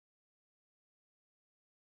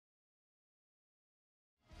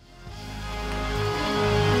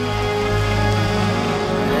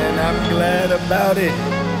about it.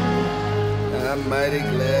 I'm mighty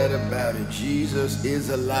glad about it. Jesus is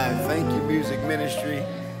alive. Thank you, music ministry,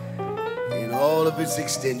 in all of its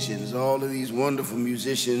extensions. All of these wonderful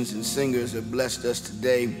musicians and singers have blessed us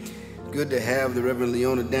today. Good to have the Reverend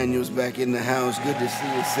Leona Daniels back in the house. Good to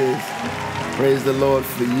see you, sis. Praise the Lord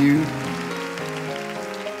for you.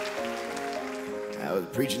 I was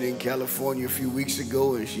preaching in California a few weeks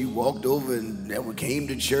ago, and she walked over and came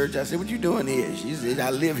to church. I said, "What you doing here?" She said,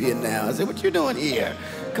 "I live here now." I said, "What you doing here?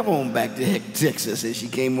 Come on back to Texas." And she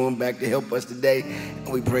came on back to help us today, and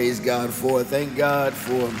we praise God for her. Thank God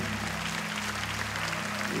for,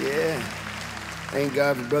 thank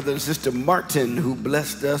God for Brother and Sister Martin, who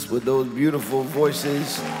blessed us with those beautiful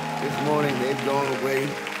voices this morning. They've gone away.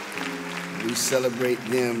 We celebrate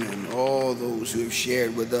them and all those who have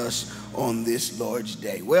shared with us on this Lord's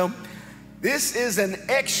Day. Well, this is an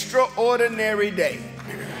extraordinary day.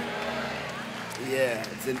 Yeah,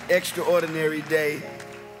 it's an extraordinary day,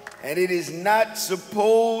 and it is not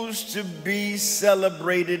supposed to be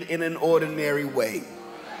celebrated in an ordinary way.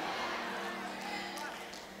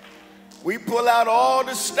 We pull out all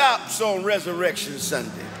the stops on Resurrection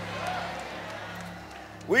Sunday.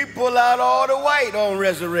 We pull out all the white on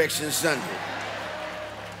Resurrection Sunday.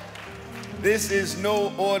 This is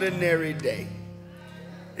no ordinary day.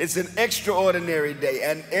 It's an extraordinary day.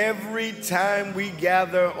 And every time we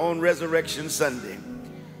gather on Resurrection Sunday,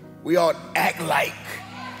 we ought to act like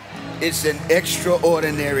it's an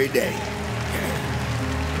extraordinary day.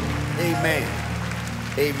 Amen.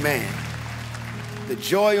 Amen. The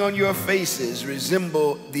joy on your faces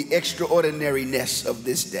resemble the extraordinariness of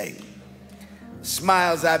this day.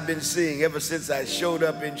 Smiles I've been seeing ever since I showed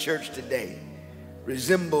up in church today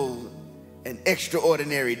resemble an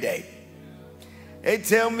extraordinary day. They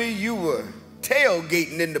tell me you were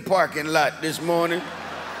tailgating in the parking lot this morning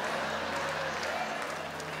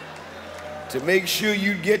to make sure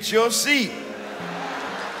you get your seat.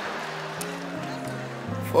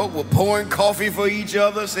 Folk were pouring coffee for each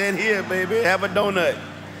other, saying, "Here, baby, have a donut."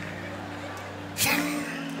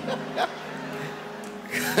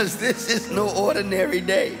 Because this is no ordinary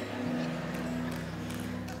day.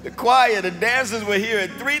 The choir, the dancers were here at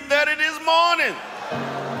 3:30 this morning.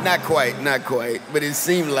 Not quite, but it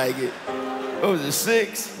seemed like it. What was it,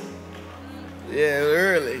 6? Yeah, it was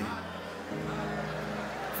early.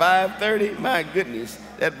 5:30, my goodness,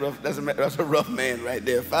 that's a rough man right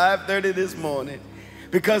there. 5:30 this morning,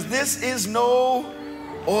 because this is no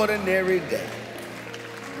ordinary day.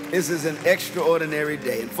 This is an extraordinary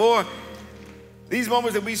day. And for these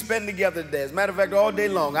moments that we spend together today, as a matter of fact, all day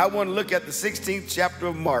long, I want to look at the 16th chapter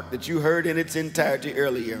of Mark that you heard in its entirety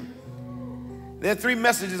earlier. There are 3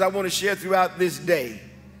 messages I want to share throughout this day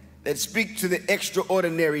that speak to the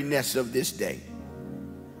extraordinariness of this day.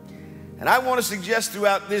 And I want to suggest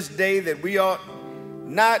throughout this day that we ought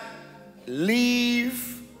not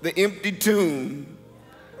leave the empty tomb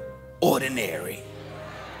ordinary.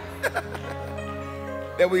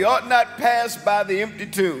 That we ought not pass by the empty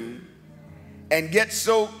tomb and get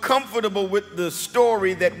so comfortable with the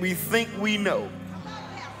story that we think we know,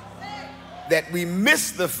 that we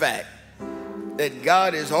miss the fact that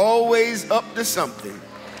God is always up to something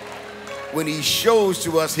when he shows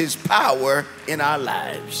to us his power in our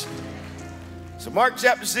lives. So Mark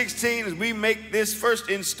chapter 16, as we make this first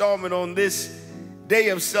installment on this day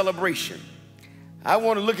of celebration, I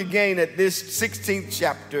want to look again at this 16th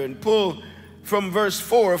chapter and pull from verse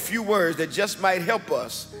 4 a few words that just might help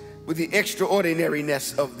us with the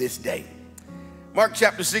extraordinariness of this day. Mark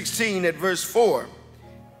chapter 16 at verse 4.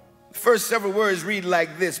 The first several words read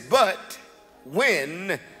like this: "But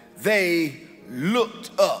when they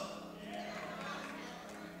looked up."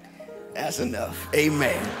 That's enough.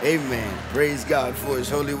 Amen. Amen. Praise God for his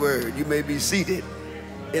holy word. You may be seated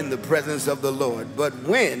in the presence of the Lord. But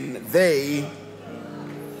when they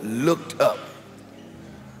looked up.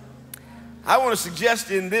 I want to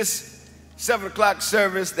suggest in this 7 o'clock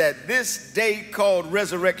service that this day called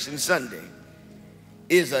Resurrection Sunday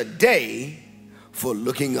is a day for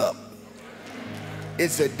looking up.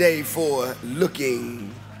 It's a day for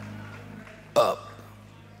looking up.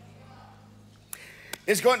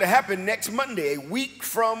 It's going to happen next Monday, a week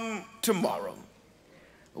from tomorrow.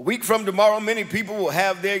 A week from tomorrow, many people will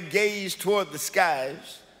have their gaze toward the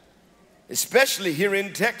skies, especially here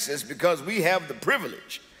in Texas, because we have the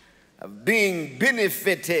privilege of being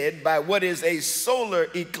benefited by what is a solar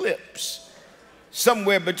eclipse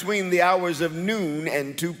somewhere between the hours of noon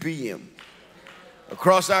and 2 p.m.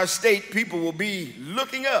 Across our state, people will be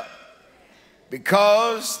looking up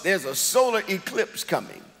because there's a solar eclipse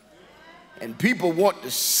coming, and people want to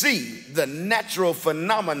see the natural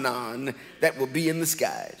phenomenon that will be in the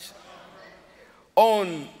skies.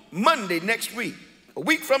 On Monday next week, a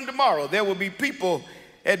week from tomorrow, there will be people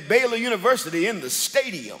at Baylor University in the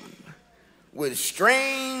stadium with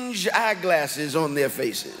strange eyeglasses on their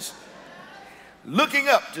faces, looking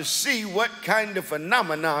up to see what kind of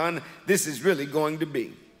phenomenon this is really going to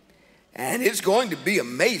be. And it's going to be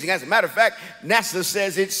amazing. As a matter of fact, NASA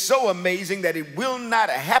says it's so amazing that it will not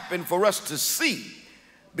happen for us to see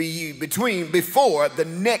before the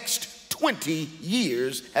next 20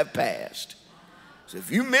 years have passed. So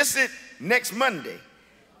if you miss it next Monday,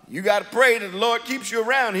 you got to pray that the Lord keeps you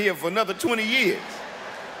around here for another 20 years,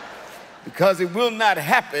 because it will not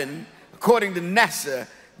happen, according to NASA,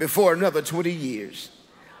 before another 20 years.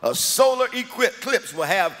 A solar eclipse will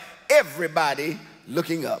have everybody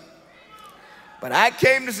looking up. But I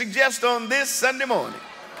came to suggest on this Sunday morning,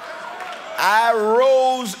 I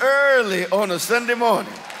rose early on a Sunday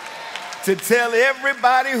morning to tell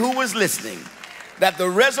everybody who was listening that the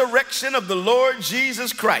resurrection of the Lord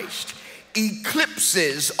Jesus Christ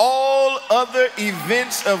eclipses all other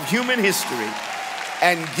events of human history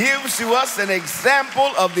and gives to us an example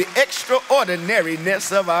of the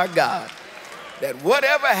extraordinariness of our God. That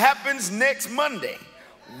whatever happens next Monday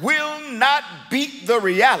will not beat the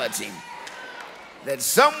reality that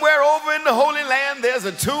somewhere over in the Holy Land there's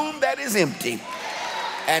a tomb that is empty.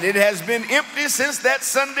 And it has been empty since that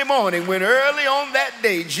Sunday morning when early on that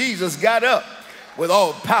day Jesus got up with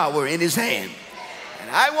all power in his hand.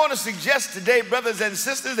 And I want to suggest today, brothers and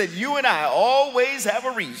sisters, that you and I always have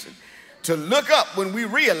a reason to look up when we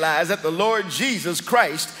realize that the Lord Jesus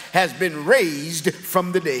Christ has been raised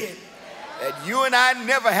from the dead. That you and I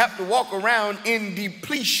never have to walk around in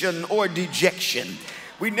depletion or dejection.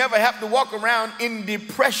 We never have to walk around in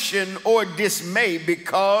depression or dismay,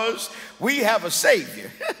 because we have a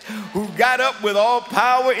Savior who got up with all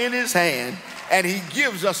power in his hand, and he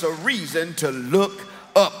gives us a reason to look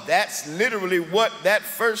up. That's literally what that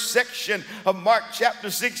first section of Mark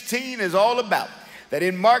chapter 16 is all about. That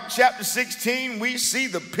in Mark chapter 16, we see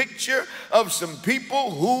the picture of some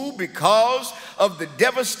people who, because of the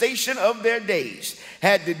devastation of their days,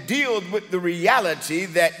 had to deal with the reality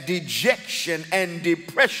that dejection and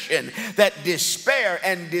depression, that despair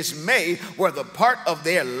and dismay were the part of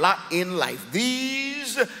their lot in life.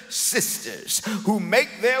 These sisters who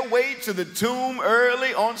make their way to the tomb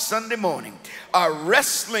early on Sunday morning are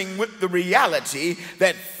wrestling with the reality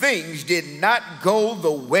that things did not go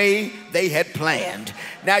the way they had planned.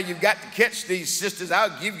 Now you've got to catch these sisters.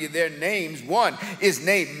 I'll give you their names. One is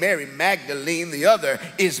named Mary Magdalene. The other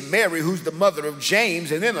is Mary, who's the mother of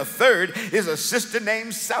James. And then a third is a sister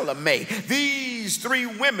named Salome. These three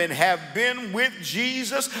women have been with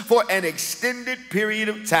Jesus for an extended period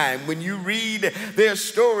of time. When you read their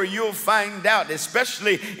story, you'll find out,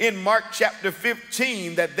 especially in Mark chapter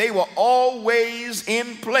 15, that they were always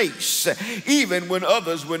in place, even when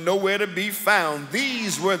others were nowhere to be found.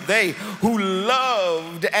 These were they who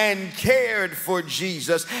loved and cared for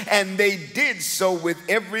Jesus, and they did so with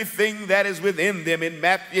everything that is within them.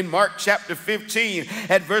 In Mark chapter 15,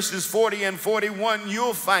 at verses 40 and 41,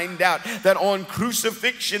 you'll find out that on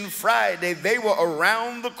Crucifixion Friday, they were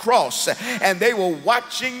around the cross, and they were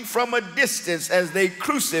watching from a distance as they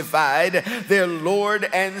crucified their Lord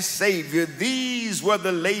and Savior. These were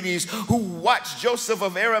the ladies who watched Joseph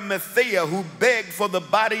of Arimathea, who begged for the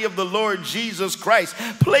body of the Lord Jesus Christ,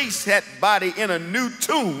 place that body in a new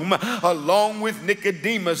tomb along with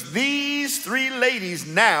Nicodemus. These three ladies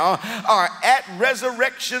now are at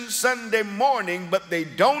Resurrection Sunday morning, but they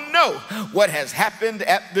don't know what has happened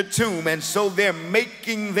at the tomb, and so they're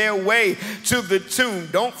making their way to the tomb.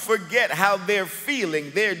 Don't forget how they're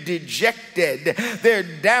feeling. They're dejected, they're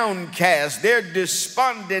downcast, they're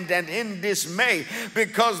despondent and in dismay,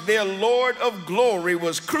 because their Lord of glory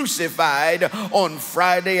was crucified on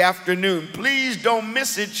Friday afternoon. Please don't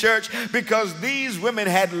miss it, church, because these women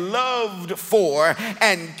had loved for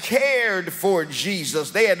and cared for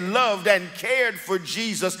Jesus. They had loved and cared for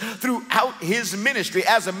Jesus throughout his ministry.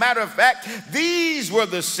 As a matter of fact, these were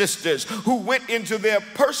the sisters who went into their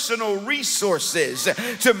personal resources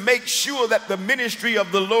to make sure that the ministry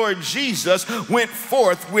of the Lord Jesus went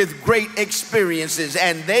forth with great experiences,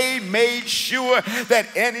 and they made sure that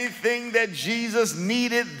anything that Jesus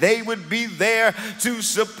needed, they would be there to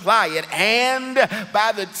supply it. And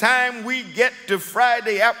by the time we get to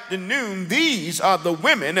Friday afternoon, these are the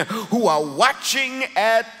women who are watching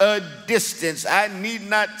at a distance. I need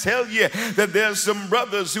not tell you that there's some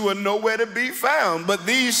brothers who are nowhere to be found, but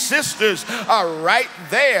these sisters are right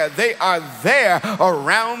there. They are there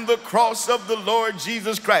around the cross of the Lord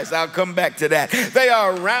Jesus Christ. I'll come back to that. They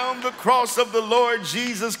are around the cross of the Lord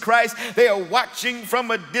Jesus Christ. They are watching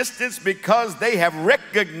from a distance because they have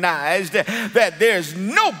recognized that there's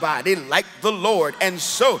nobody like the Lord. And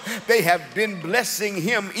so they have been blessing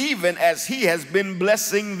him even as he has been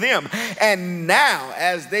blessing them. And now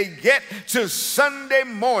as they get to Sunday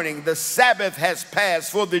morning, the Sabbath has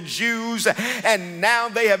passed for the Jews, and now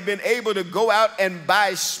they have been able to go out and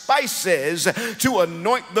buy spices to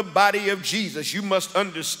anoint the body of Jesus. You must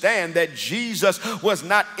understand that Jesus was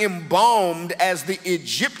not embalmed as the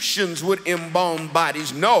Egyptians would embalm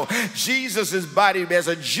bodies. No, Jesus's body as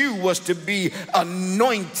a Jew was to be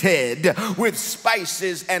anointed with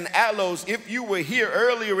spices and aloes. If you were here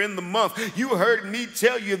earlier in the month, you heard me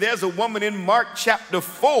tell you there's a woman in Mark chapter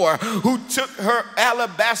 4 who took her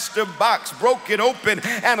alabaster box, broke it open,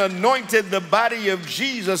 and anointed the body of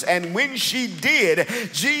Jesus. And when she did,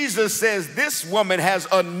 Jesus says, this woman has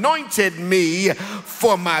anointed me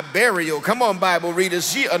for my burial. Come on, Bible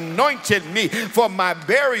readers. She anointed me for my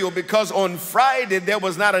burial because on Friday there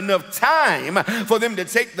was not enough time for them to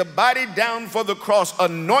take the body down for the cross,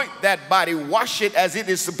 anoint that body, wash it as it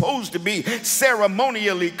is supposed to be,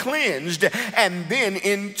 ceremonially cleansed, and then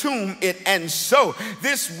entomb it. And so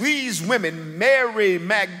these women, Mary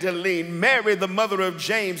Magdalene, Mary the mother of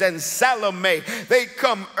James, and Salome, they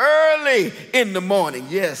come early in the morning.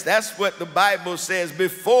 Yes, that's what the Bible says.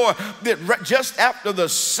 Just after the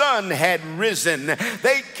sun had risen,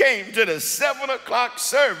 they came to the 7 o'clock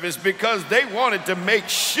service because they wanted to make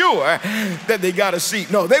sure that they got a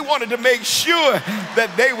seat. No, they wanted to make sure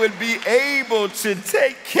that they would be able to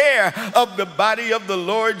take care of the body of the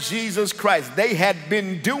Lord Jesus Christ. They had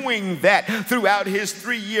been doing that throughout his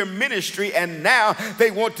 3-year ministry, and now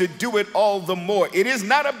they want to do it all the more. It is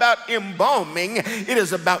not about embalming, it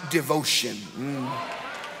is about devotion.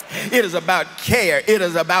 It is about care. It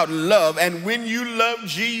is about love. And when you love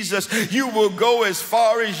Jesus, you will go as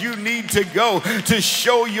far as you need to go to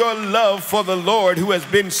show your love for the Lord who has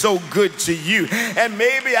been so good to you. And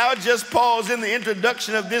maybe I'll just pause in the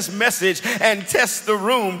introduction of this message and test the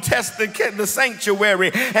room, test the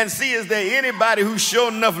sanctuary, and see, is there anybody who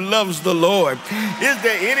sure enough loves the Lord? Is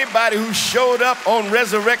there anybody who showed up on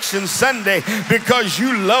Resurrection Sunday because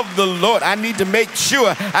you love the Lord? I need to make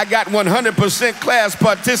sure I got 100% class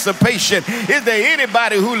participation. Is there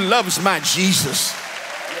anybody who loves my Jesus?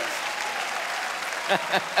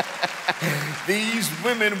 These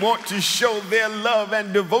women want to show their love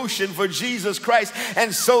and devotion for Jesus Christ,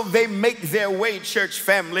 and so they make their way, church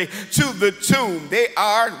family, to the tomb. They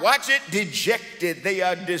are, watch it, dejected. They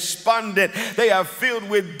are despondent. They are filled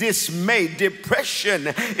with dismay.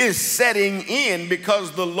 Depression is setting in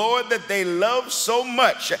because the Lord that they love so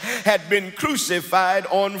much had been crucified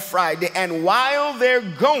on Friday. And while they're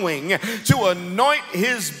going to anoint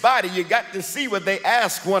his body, you got to see what they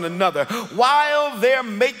ask one another. While they're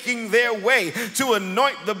making their way to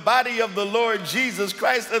anoint the body of the Lord Jesus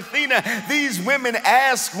Christ, Athena, these women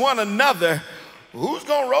ask one another, who's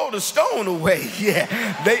going to roll the stone away? Yeah,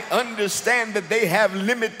 they understand that they have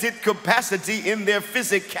limited capacity in their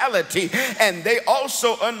physicality, and they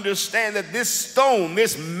also understand that this stone,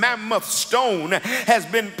 this mammoth stone, has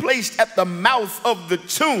been placed at the mouth of the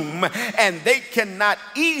tomb, and they cannot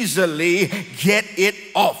easily get it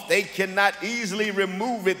off. They cannot easily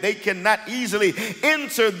remove it. They cannot easily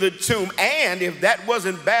enter the tomb. And if that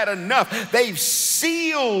wasn't bad enough, they've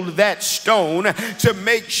sealed that stone to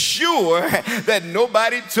make sure that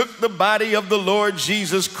nobody took the body of the Lord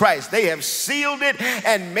Jesus Christ. They have sealed it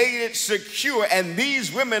and made it secure, and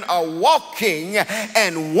these women are walking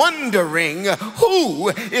and wondering who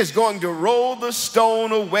is going to roll the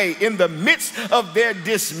stone away. In the midst of their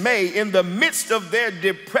dismay, in the midst of their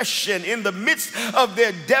depression, in the midst of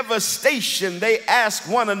their devastation, they ask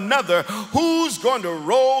one another, who's going to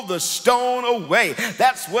roll the stone away?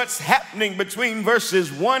 That's what's happening between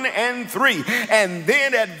verses 1 and 3. And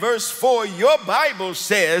then at verse 4, your Bible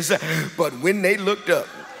says, but when they looked up,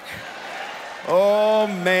 oh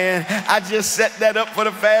man, I just set that up for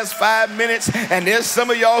the past 5 minutes, and there's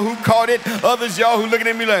some of y'all who caught it, others y'all who looking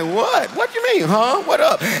at me like, what you mean, huh? What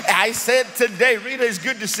up? I said today, Rita, it's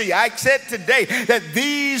good to see you. I said today that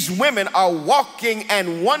these women are walking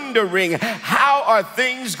and wondering, how are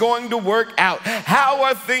things going to work out? How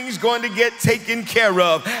are things going to get taken care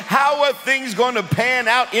of? How are things going to pan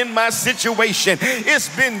out in my situation?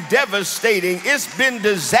 It's been devastating. It's been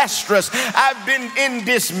disastrous. I've been in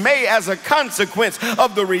dismay as a consequence consequence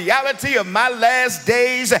of the reality of my last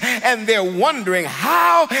days, and they're wondering,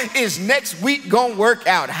 how is next week going to work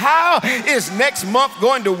out? How is next month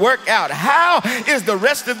going to work out? How is the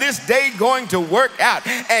rest of this day going to work out?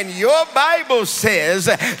 And your Bible says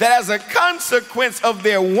that as a consequence of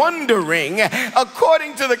their wondering,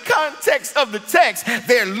 according to the context of the text,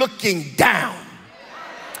 they're looking down.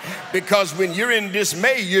 Because when you're in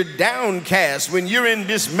dismay, you're downcast. When you're in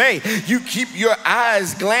dismay, you keep your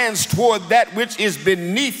eyes glanced toward that which is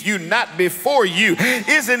beneath you, not before you.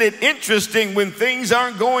 Isn't it interesting, when things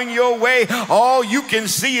aren't going your way, all you can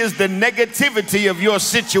see is the negativity of your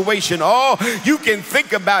situation. All you can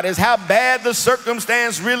think about is how bad the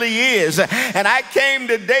circumstance really is. And I came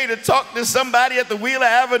today to talk to somebody at the Wheeler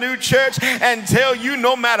Avenue Church and tell you,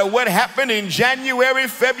 no matter what happened in January,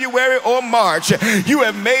 February, or March, you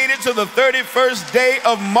have made it to the 31st day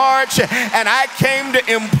of March, and I came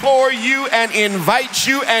to implore you and invite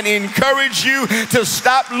you and encourage you to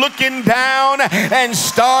stop looking down and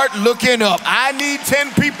start looking up. I need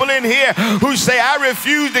 10 people in here who say, I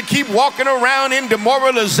refuse to keep walking around in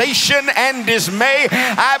demoralization and dismay.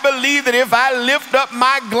 I believe that if I lift up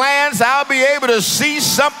my glance, I'll be able to see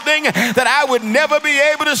something that I would never be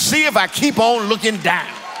able to see if I keep on looking down.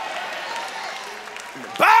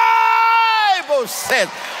 The Bible says,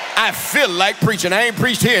 I feel like preaching. I ain't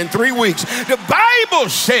preached here in 3 weeks. The Bible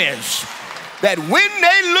says that when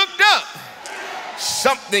they looked up,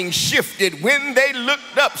 something shifted. When they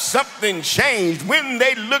looked up, something changed. When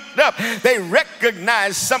they looked up, they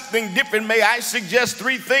recognized something different. May I suggest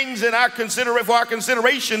 3 things for our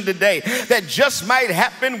consideration today that just might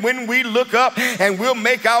happen when we look up, and we'll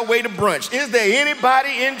make our way to brunch. Is there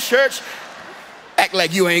anybody in church? Act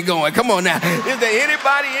like you ain't going. Come on now. Is there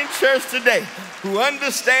anybody in church today who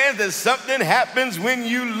understands that something happens when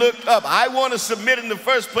you look up? I want to submit in the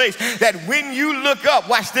first place that when you look up,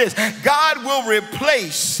 watch this, God will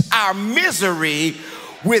replace our misery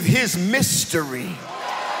with his mystery.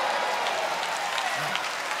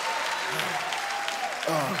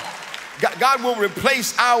 God will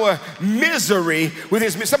replace our misery with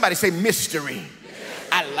his, somebody say mystery.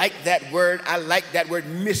 I like that word. I like that word,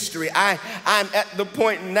 mystery. I'm at the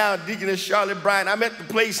point now, Deaconess Charlotte Bryan, I'm at the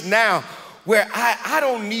place now where I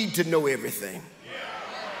don't need to know everything.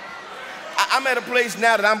 I'm at a place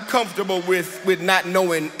now that I'm comfortable with not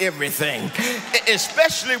knowing everything,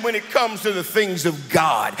 especially when it comes to the things of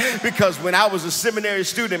God. Because when I was a seminary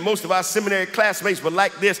student, most of our seminary classmates were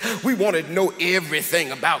like this. We wanted to know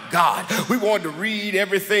everything about God. We wanted to read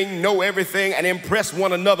everything, know everything, and impress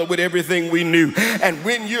one another with everything we knew. And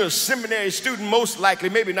when you're a seminary student, most likely,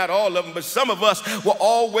 maybe not all of them, but some of us were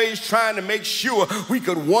always trying to make sure we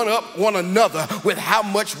could one-up one another with how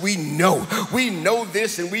much we know. We know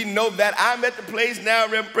this and we know that. I'm at the place now,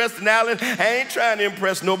 Reverend Preston Allen. I ain't trying to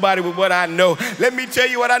impress nobody with what I know. Let me tell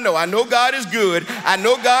you what I know. I know God is good. I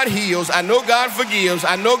know God heals. I know God forgives.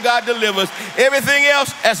 I know God delivers. Everything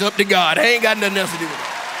else, that's up to God. I ain't got nothing else to do with it.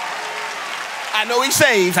 I know he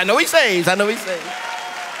saves. I know he saves. I know he saves.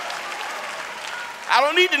 I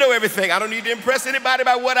don't need to know everything. I don't need to impress anybody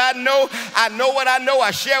by what I know. I know what I know. I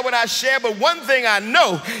share what I share. But one thing I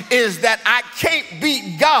know is that I can't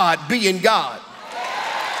beat God being God.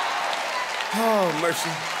 Oh, mercy.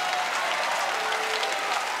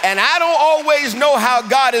 And I don't always know how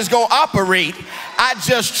God is going to operate. I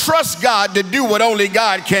just trust God to do what only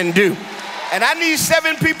God can do. And I need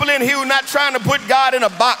 7 people in here who are not trying to put God in a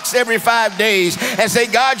box every 5 days and say,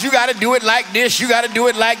 God, you got to do it like this. You got to do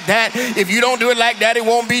it like that. If you don't do it like that, it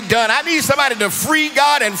won't be done. I need somebody to free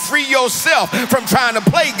God and free yourself from trying to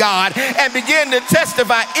play God and begin to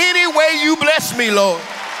testify, any way you bless me, Lord,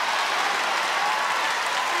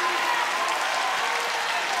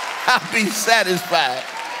 I'll be satisfied.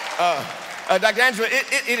 Dr. Angela,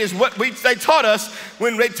 it is what they taught us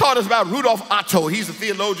when they taught us about Rudolf Otto. He's a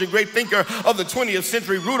theologian, great thinker of the 20th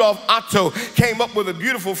century. Rudolf Otto came up with a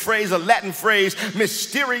beautiful phrase, a Latin phrase,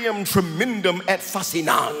 mysterium tremendum et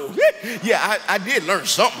fascinans. Yeah, I did learn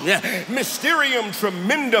something. Yeah. Mysterium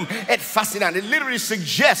tremendum et fascinans. It literally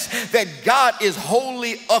suggests that God is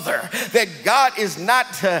wholly other, that God is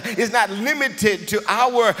not limited to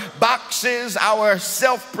our boxes, our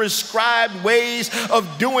self-prescribed ways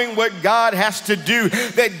of doing what God has to do,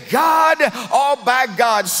 that God all by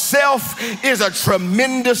God's self is a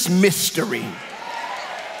tremendous mystery.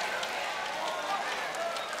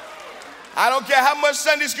 I don't care how much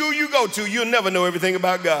Sunday school you go to, you'll never know everything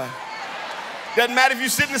about God. Doesn't matter if you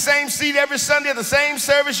sit in the same seat every Sunday at the same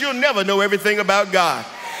service, you'll never know everything about God.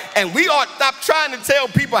 And we ought stop trying to tell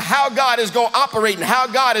people how God is going to operate and how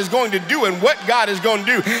God is going to do and what God is going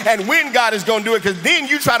to do and when God is going to do it, because then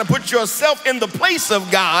you try to put yourself in the place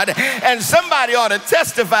of God, and somebody ought to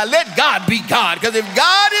testify, let God be God, because if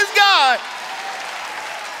God is God,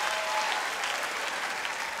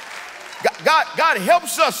 God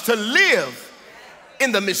helps us to live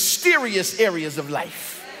in the mysterious areas of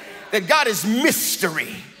life. That God is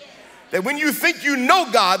mystery. That when you think you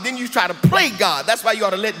know God, then you try to play God. That's why you ought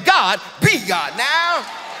to let God be God now.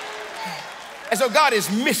 And so God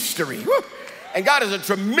is mystery. Woo. And God is a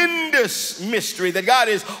tremendous mystery, that God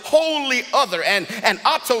is wholly other. And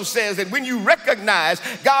Otto says that when you recognize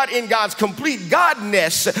God in God's complete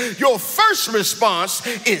godness, your first response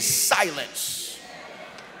is silence.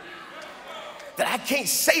 That I can't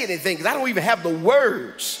say anything because I don't even have the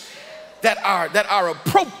words that are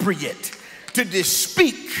appropriate to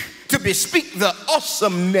bespeak the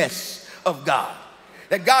awesomeness of God.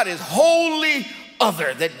 That God is wholly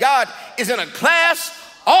other, that God is in a class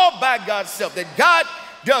all by God's self, that God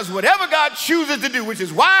does whatever God chooses to do, which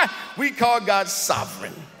is why we call God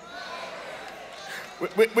sovereign.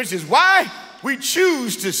 Which is why we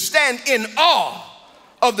choose to stand in awe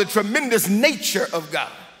of the tremendous nature of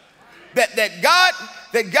God. That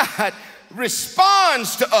God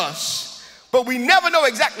responds to us, but we never know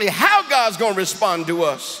exactly how God's going to respond to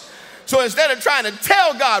us. So instead of trying to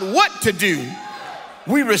tell God what to do,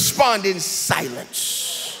 we respond in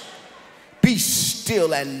silence. Be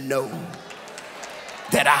still and know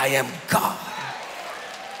that I am God.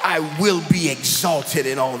 I will be exalted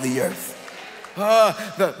in all the earth.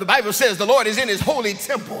 The Bible says the Lord is in his holy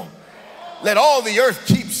temple. Let all the earth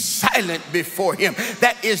keep silent before him.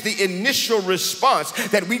 That is the initial response,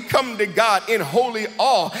 that we come to God in holy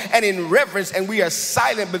awe and in reverence, and we are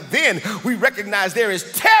silent. But then we recognize there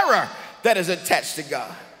is terror that is attached to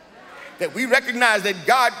God. That we recognize that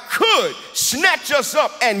God could snatch us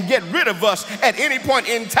up and get rid of us at any point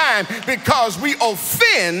in time because we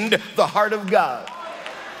offend the heart of God.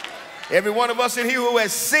 Every one of us in here who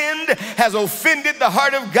has sinned has offended the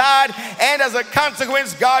heart of God, and as a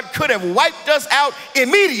consequence, God could have wiped us out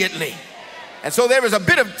immediately. And so there is a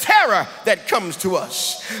bit of terror that comes to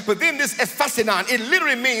us. But then this fascinon, it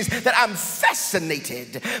literally means that I'm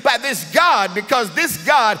fascinated by this God, because this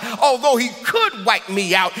God, although he could wipe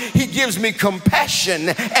me out, he gives me compassion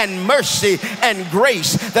and mercy and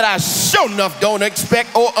grace that I sure enough don't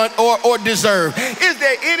expect or deserve. Is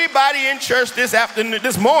there anybody in church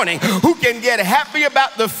this morning who can get happy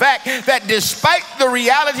about the fact that despite the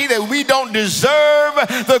reality that we don't deserve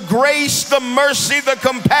the grace, the mercy, the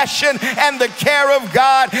compassion, and the care of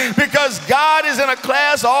God, because God is in a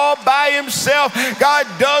class all by himself. God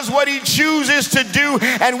does what he chooses to do,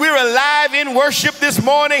 and we're alive in worship this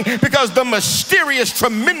morning because the mysterious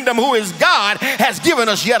tremendum who is God has given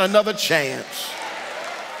us yet another chance.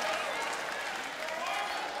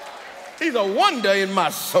 He's a wonder in my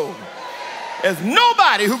soul. There's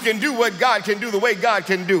nobody who can do what God can do the way God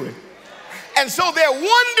can do it. And so they're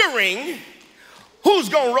wondering who's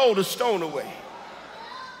going to roll the stone away.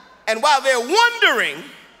 And while they're wondering,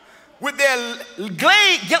 with their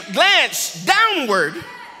glance downward,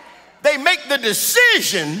 they make the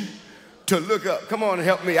decision to look up. Come on and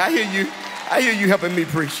help me. I hear you helping me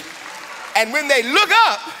preach. And when they look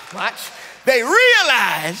up, watch, they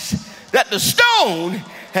realize that the stone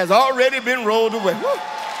has already been rolled away. Woo.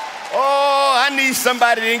 Oh, I need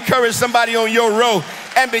somebody to encourage somebody on your row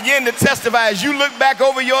and begin to testify. As you look back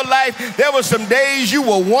over your life, there were some days you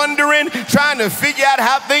were wondering, trying to figure out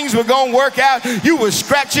how things were going to work out. You were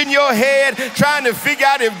scratching your head, trying to figure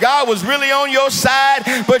out if God was really on your side.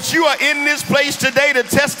 But you are in this place today to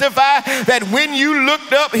testify that when you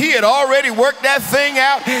looked up, he had already worked that thing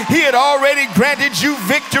out. He had already granted you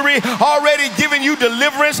victory, already given you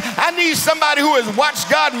deliverance. I need somebody who has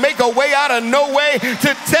watched God make a way out of no way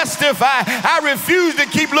to testify. I refuse to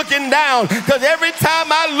keep looking down, because every time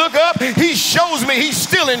I look up, he shows me he's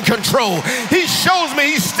still in control. He shows me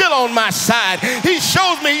he's still on my side. He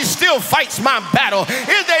shows me he still fights my battle.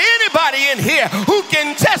 Is there anybody in here who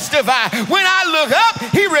can testify when I look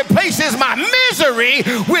up, he replaces my misery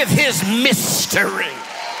with his mystery?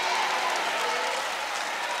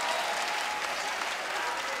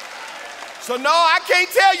 So no, I can't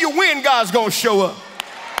tell you when God's going to show up.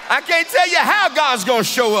 I can't tell you how God's going to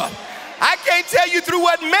show up. I can't tell you through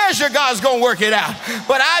what measure God's going to work it out.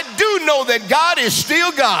 But I do know that God is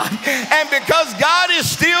still God. And because God is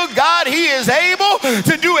still God, he is able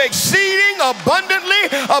to do exceeding abundantly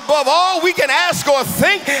above all we can ask or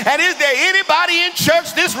think. And is there anybody in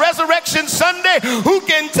church this Resurrection Sunday who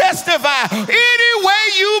can testify, any way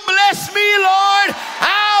you bless me, Lord,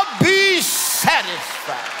 I'll be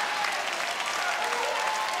satisfied?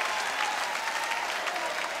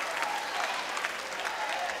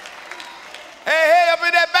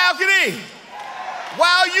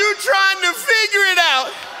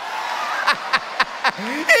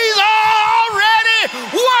 He's already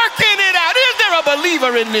working it out. Is there a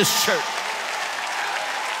believer in this church?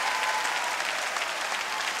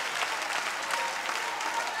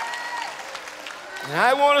 And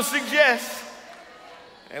I want to suggest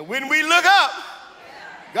that when we look up,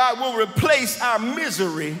 God will replace our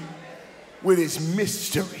misery with his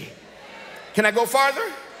mystery. Can I go farther?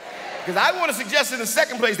 Because I want to suggest in the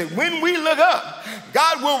second place that when we look up,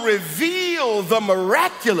 God will reveal the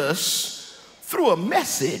miraculous through a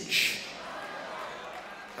message.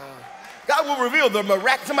 God will reveal the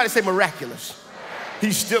miraculous. Somebody say miraculous.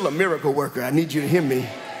 He's still a miracle worker. I need you to hear me.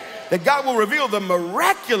 That God will reveal the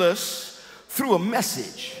miraculous through a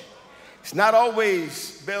message. It's not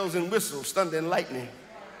always bells and whistles, thunder and lightning.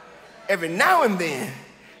 Every now and then,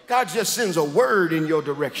 God just sends a word in your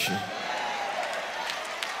direction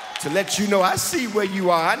to let you know, I see where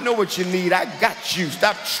you are. I know what you need. I got you.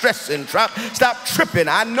 Stop stressing. Stop tripping.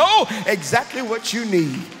 I know exactly what you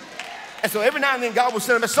need. And so every now and then, God will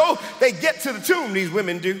send them. So they get to the tomb, these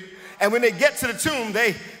women do. And when they get to the tomb,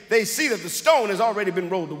 they see that the stone has already been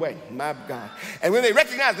rolled away. My God. And when they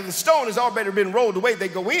recognize that the stone has already been rolled away, they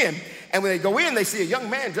go in. And when they go in, they see a young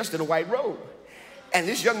man dressed in a white robe. And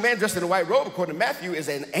this young man dressed in a white robe, according to Matthew, is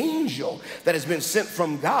an angel that has been sent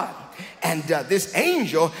from God. And this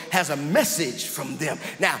angel has a message from them.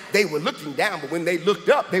 Now, they were looking down, but when they looked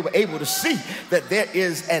up, they were able to see that there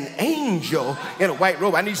is an angel in a white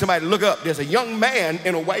robe. I need somebody to look up. There's a young man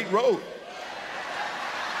in a white robe.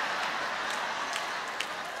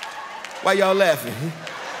 Why y'all laughing?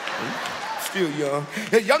 Still young.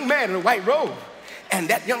 A young man in a white robe. And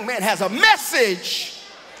that young man has a message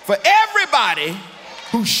for everybody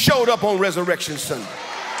who showed up on Resurrection Sunday.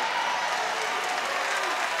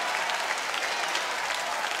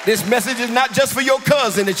 This message is not just for your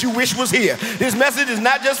cousin that you wish was here. This message is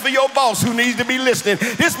not just for your boss who needs to be listening.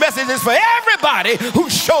 This message is for everybody who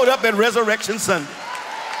showed up at Resurrection Sunday.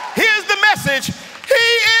 Here's the message. He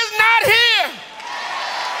is not here.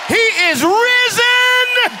 He is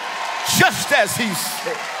risen just as he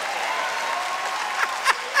said.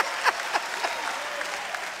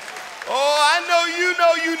 Oh, I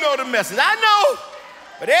know you know the message. I know.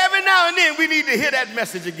 But every now and then we need to hear that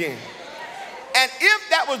message again. And if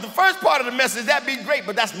that was the first part of the message, that'd be great,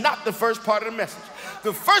 but that's not the first part of the message.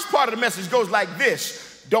 The first part of the message goes like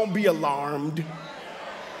this: don't be alarmed.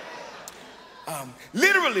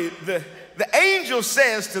 Literally, the angel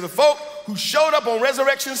says to the folk who showed up on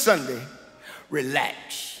Resurrection Sunday,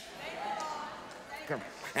 relax.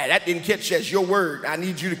 Now, that didn't catch as your word. I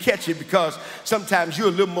need you to catch it because sometimes you're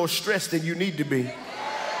a little more stressed than you need to be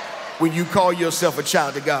when you call yourself a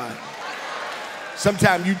child of God.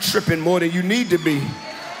 Sometimes you're tripping more than you need to be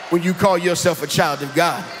when you call yourself a child of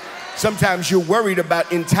God. Sometimes you're worried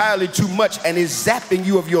about entirely too much and it's zapping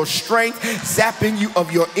you of your strength, zapping you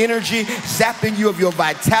of your energy, zapping you of your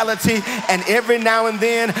vitality. And every now and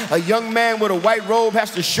then, a young man with a white robe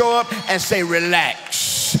has to show up and say, relax.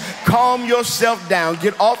 Calm yourself down.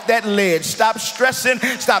 Get off that ledge. Stop stressing.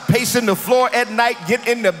 Stop pacing the floor at night. Get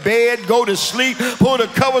in the bed. Go to sleep. Pull the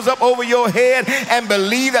covers up over your head and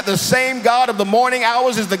believe that the same God of the morning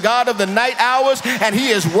hours is the God of the night hours, and he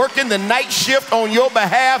is working the night shift on your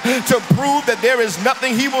behalf to prove that there is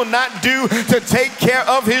nothing he will not do to take care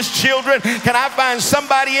of his children. Can I find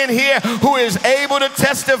somebody in here who is able to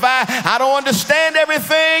testify? I don't understand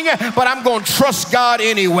everything, but I'm going to trust God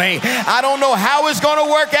anyway. I don't know how it's going to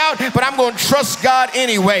work out, but I'm going to trust God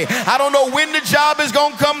anyway. I don't know when the job is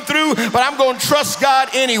going to come through, but I'm going to trust God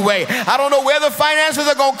anyway. I don't know where the finances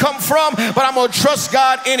are going to come from, but I'm going to trust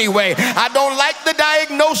God anyway. I don't like the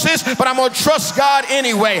diagnosis, but I'm going to trust God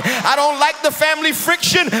anyway. I don't like the family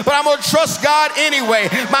friction, but I'm going to trust God anyway.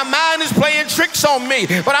 My mind is playing tricks on me,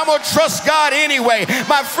 but I'm going to trust God anyway.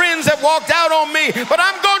 My friends have walked out on me, but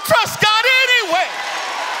I'm going to trust God anyway.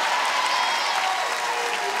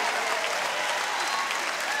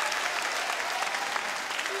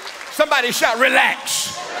 Somebody shout,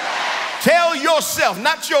 relax. Tell yourself,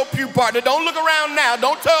 not your pew partner. Don't look around now.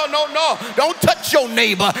 Don't tell, no. Don't touch your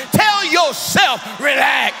neighbor. Tell yourself,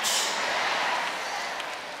 relax.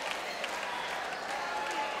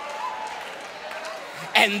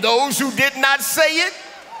 And those who did not say it,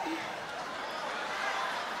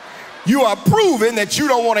 you are proving that you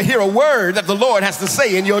don't want to hear a word that the Lord has to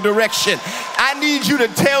say in your direction. I need you to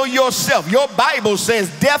tell yourself, your Bible says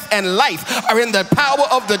death and life are in the power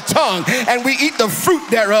of the tongue, and we eat the fruit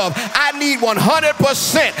thereof. I need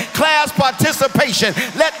 100% class participation.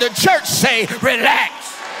 Let the church say, relax.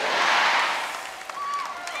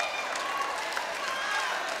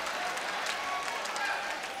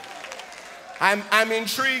 I'm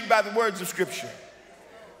intrigued by the words of Scripture.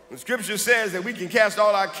 The scripture says that we can cast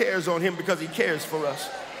all our cares on him because he cares for us.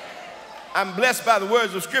 I'm blessed by the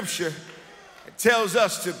words of scripture. It tells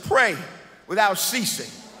us to pray without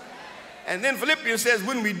ceasing. And then Philippians says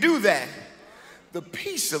when we do that, the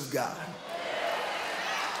peace of God,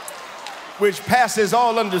 which passes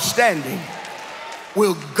all understanding,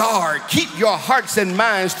 will guard, keep your hearts and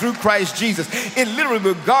minds through Christ Jesus. It literally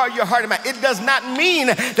will guard your heart and mind. It does not mean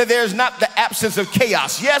that there's not the absence of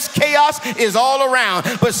chaos. Yes, chaos is all around,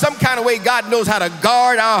 but some kind of way God knows how to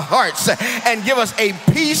guard our hearts and give us a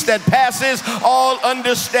peace that passes all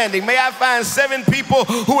understanding. May I find 7 people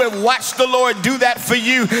who have watched the Lord do that for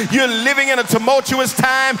you. You're living in a tumultuous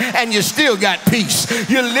time and you still got peace.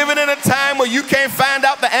 You're living in a time where you can't find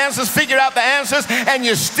out the answers, figure out the answers, and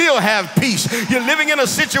you still have peace. You're living in a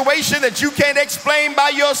situation that you can't explain by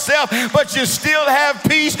yourself, but you still have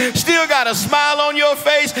peace, still got a smile on your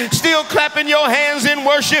face, still clapping your hands in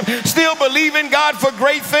worship, still believing God for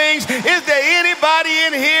great things. Is there anybody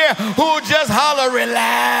in here who will just holler,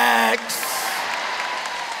 relax?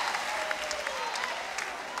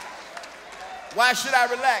 Why should I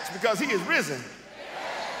relax? Because he is risen.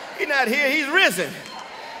 He's not here, he's risen.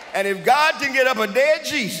 And if God can get up a dead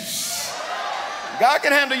Jesus, God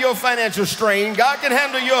can handle your financial strain. God can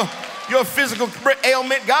handle your physical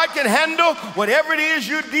ailment. God can handle whatever it is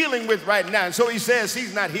you're dealing with right now. And so he says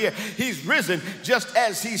he's not here. He's risen just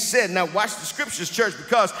as he said. Now watch the scriptures, church,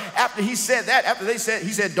 because after he said that,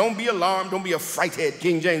 he said, don't be alarmed. Don't be a frighthead,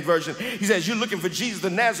 King James Version. He says, you're looking for Jesus,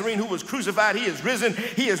 the Nazarene who was crucified. He is risen.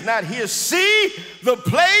 He is not here. See the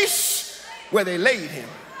place where they laid him.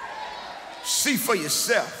 See for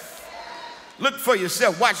yourself. Look for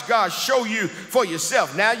yourself. Watch God show you for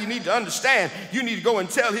yourself. Now you need to understand, you need to go and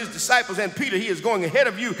tell his disciples and Peter he is going ahead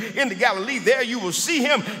of you into Galilee. There you will see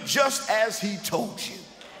him just as he told you.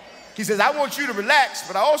 He says, I want you to relax,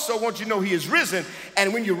 but I also want you to know he is risen.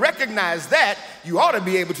 And when you recognize that, you ought to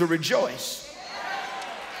be able to rejoice.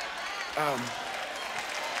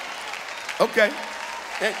 Okay.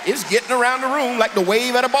 It's getting around the room like the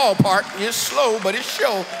wave at a ballpark. It's slow, but it's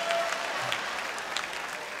sure.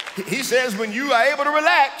 He says when you are able to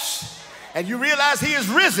relax and you realize he is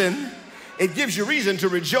risen, it gives you reason to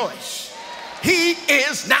rejoice. He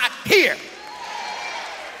is not here.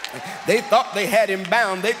 They thought they had him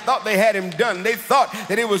bound. They thought they had him done. They thought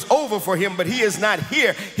that it was over for him, but he is not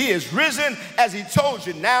here. He is risen as he told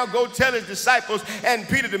you. Now go tell his disciples and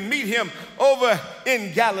Peter to meet him over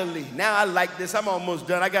in Galilee. Now I like this. I'm almost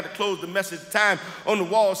done. I got to close the message. Time on the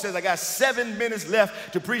wall says I got 7 minutes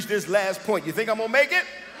left to preach this last point. You think I'm going to make it?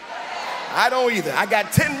 I don't either. I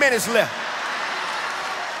got 10 minutes left.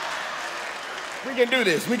 We can do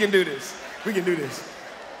this. We can do this. We can do this.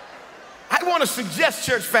 I want to suggest,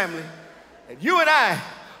 church family, that you and I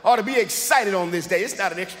ought to be excited on this day. It's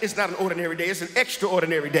not an ordinary day. It's an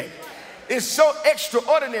extraordinary day. It's so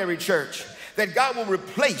extraordinary, church, that God will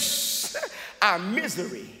replace our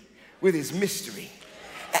misery with his mystery.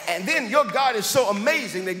 And then your God is so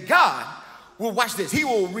amazing that God will, watch this, he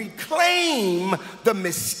will reclaim the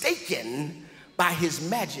mistaken by his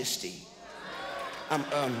majesty.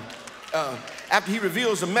 After he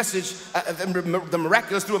reveals the message, the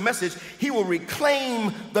miraculous through a message, he will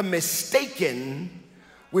reclaim the mistaken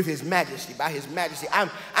with his majesty, by his majesty.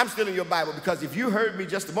 I'm still in your Bible because if you heard me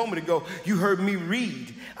just a moment ago, you heard me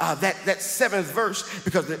read that 7th verse,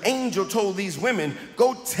 because the angel told these women,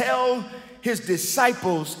 go tell his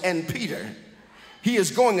disciples and Peter, he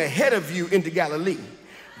is going ahead of you into Galilee.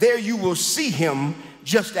 There you will see him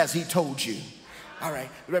just as he told you. All right,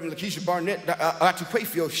 Reverend Lakeisha Barnett, Dr.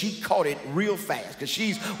 Quayfield, she caught it real fast because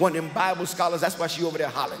she's one of them Bible scholars. That's why she over there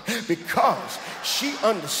hollering, because she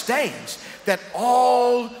understands that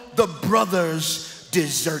all the brothers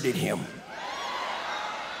deserted him.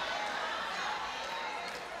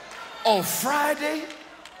 On Friday,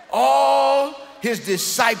 all his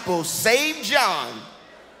disciples, save John,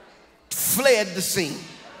 fled the scene.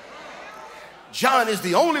 John is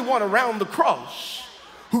the only one around the cross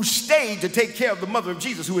who stayed to take care of the mother of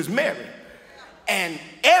Jesus, who is Mary. And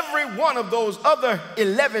every one of those other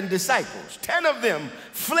 11 disciples, 10 of them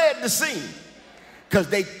fled the scene because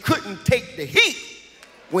they couldn't take the heat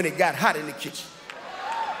when it got hot in the kitchen.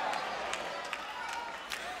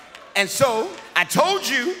 And so I told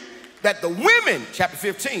you that the women, chapter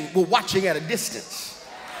 15, were watching at a distance.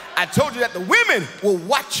 I told you that the women were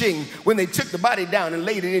watching when they took the body down and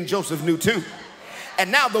laid it in Joseph's new tomb.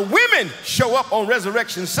 And now the women show up on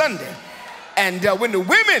Resurrection Sunday. And when the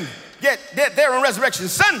women get there on Resurrection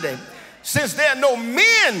Sunday, since there are no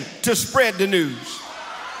men to spread the news,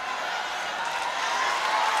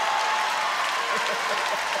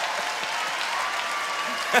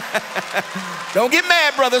 Don't get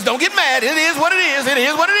mad, brothers. Don't get mad. It is what it is. It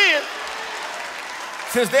is what it is.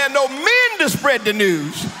 Since there are no men to spread the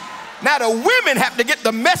news, now the women have to get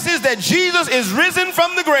the message that Jesus is risen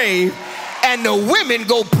from the grave, and the women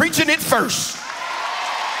go preaching it first.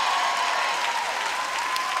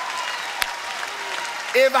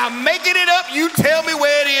 If I'm making it up, you tell me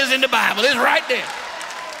where it is in the Bible. It's right there.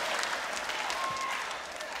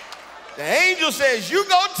 The angel says, you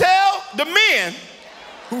go tell the men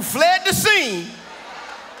who fled the scene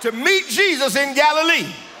to meet Jesus in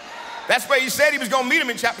Galilee. That's where he said he was going to meet him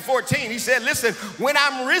in chapter 14. He said, listen, when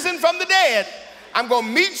I'm risen from the dead, I'm going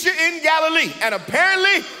to meet you in Galilee. And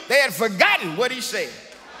apparently they had forgotten what he said.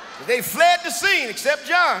 They fled the scene except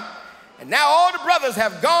John. And now all the brothers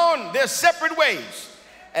have gone their separate ways.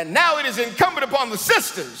 And now it is incumbent upon the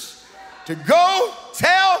sisters to go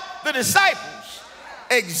tell the disciples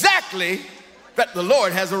exactly that the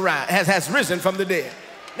Lord has risen from the dead.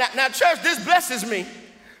 Now, church, this blesses me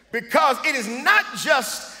because it is not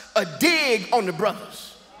just a dig on the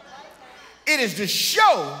brothers. It is to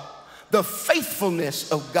show the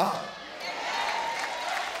faithfulness of God.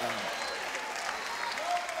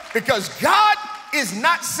 Because God is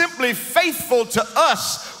not simply faithful to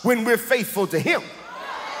us when we're faithful to him.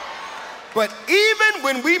 But even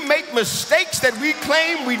when we make mistakes that we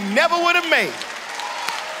claim we never would have made,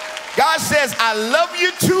 God says, I love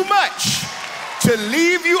you too much to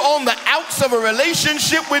leave you on the outs of a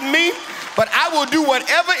relationship with me, but I will do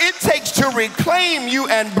whatever it takes to reclaim you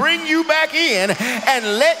and bring you back in and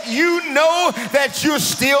let you know that you're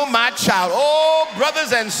still my child. Oh,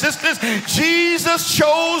 brothers and sisters, Jesus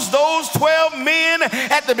chose those 12 men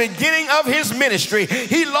at the beginning of his ministry.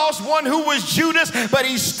 He lost one who was Judas, but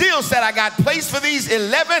he still said, I got place for these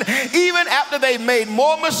 11, even after they made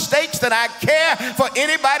more mistakes than I care for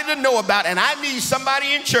anybody to know about. And I need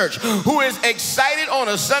somebody in church who is excited on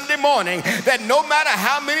a Sunday morning that no matter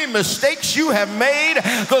how many mistakes you have made,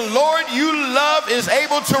 the Lord you love is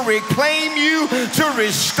able to reclaim you, to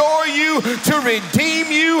restore you, to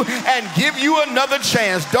redeem you, and give you another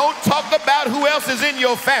chance. Don't talk about who else is in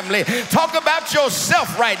your family. Talk about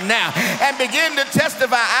yourself right now and begin to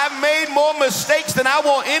testify. I've made more mistakes than I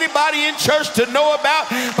want anybody in church to know about,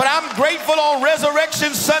 but I'm grateful on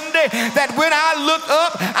Resurrection Sunday that when I look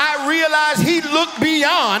up, I realize he looked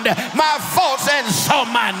beyond my faults and saw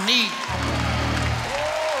my need.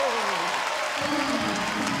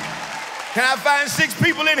 Can I find 6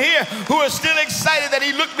 people in here who are still excited that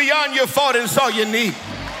he looked beyond your fault and saw your need?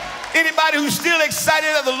 Anybody who's still excited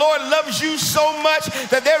that the Lord loves you so much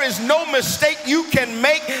that there is no mistake you can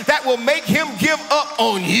make that will make him give up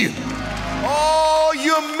on you? Oh,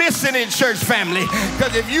 you're missing it, church family.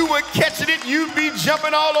 Because if you were catching it, you'd be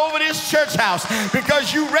jumping all over this church house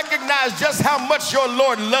because you recognize just how much your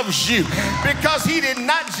Lord loves you. Because he did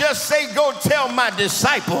not just say, go tell my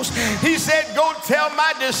disciples. He said, go tell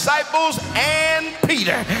my disciples and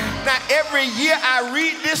Peter. Now, every year I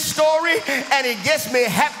read this story and it gets me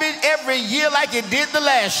happy every year like it did the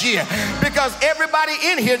last year. Because everybody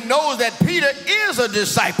in here knows that Peter is a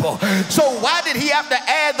disciple. So why did he have to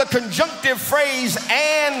add the conjunctive phrase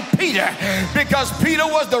and Peter? Because Peter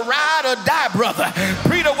was the ride or die brother.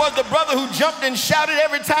 Peter was the brother who jumped and shouted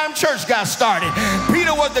every time church got started.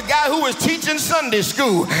 Peter was the guy who was teaching Sunday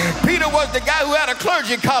school. Peter was the guy who had a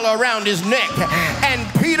clergy collar around his neck. And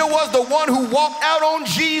Peter was the one who walked out on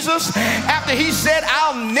Jesus after he said,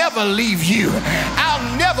 I'll never leave you.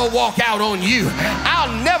 I'll never walk out on you.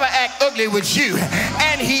 I'll never act ugly with you.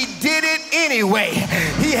 And he did it anyway.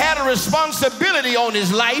 He had a responsibility on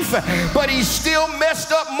his life, but he still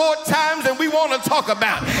messed up more times than we want to talk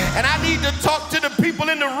about. And I need to talk to the people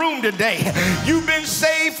in the room today. You've been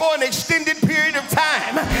saved for an extended period of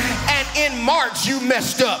time, and in March you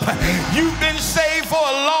messed up. You've been saved for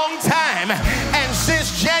a long time, and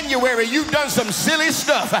since January you've done some silly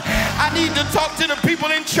stuff. I need to talk to the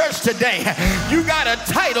people in church today. You got a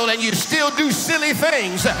title and you still do silly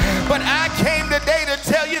things, but I came today to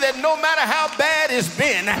tell you that no matter how bad it's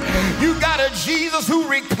been, you got a Jesus who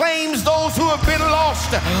reclaims those who have been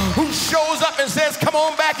lost, who shows up and says, come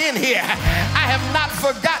on back in here. I have not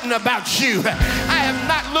forgotten about you. I have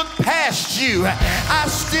not looked past you. I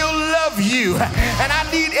still love you. And I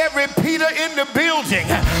need every Peter in the building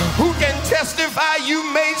who can testify you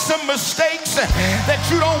made some mistakes that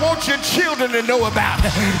you don't want your children to know about.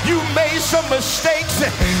 You made some mistakes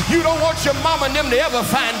you don't want your mama and them to ever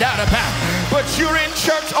find out about. but you're in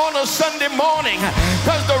church on a Sunday morning,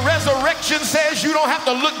 because the resurrection says you don't have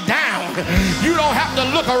to look down. You don't have to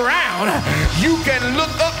look around. You can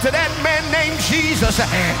look up to that man named Jesus,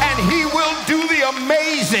 and he will do the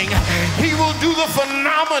amazing. He will do the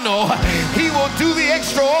phenomenal. He will do the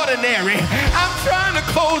extraordinary. I'm trying to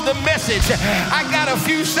close the message. I got a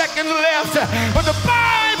few seconds left, but the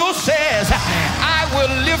Bible says, I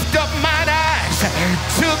will lift up mine eyes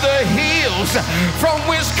to the hills, from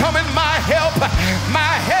whence cometh my help.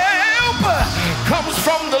 My help comes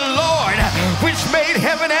from the Lord, which made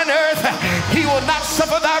heaven and earth. He will not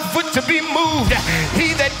suffer thy foot to be moved.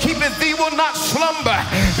 He that keepeth thee will not slumber.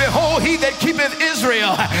 Behold, he that keepeth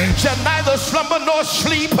Israel shall neither slumber nor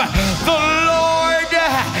sleep. The Lord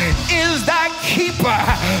is thy keeper.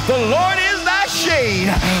 The Lord is thy shade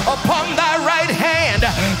upon thy right hand.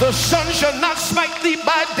 The sun shall not smite thee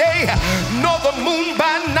by day, nor the moon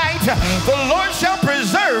by night. The Lord shall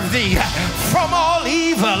preserve thee from all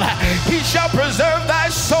evil. He shall preserve thy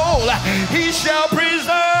soul. He shall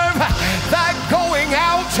preserve thy going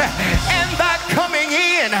out and thy coming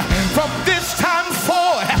in, from this time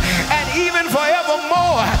forward and even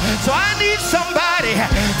forevermore. So I need somebody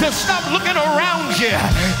to stop looking around you.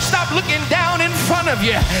 Stop looking down in front of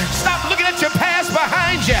you. Stop looking at your past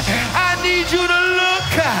behind you. I need you to look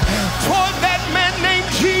toward that man named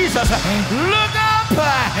Jesus. Look up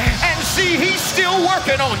and see he's still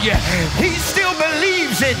working on you. He still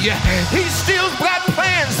believes in you. He's still got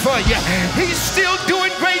plans for you. He's still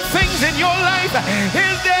doing great things in your life.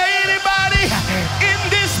 Is there anybody in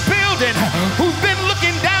this building who's been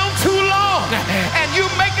looking down too long, and you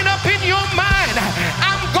making up in your mind,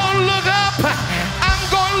 I'm going to look up, I'm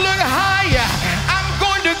going to look higher, I'm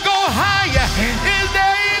going to go higher? Is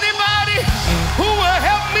there anybody who will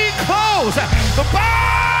help me close? The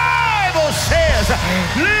Bible says,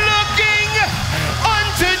 looking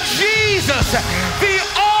unto Jesus, the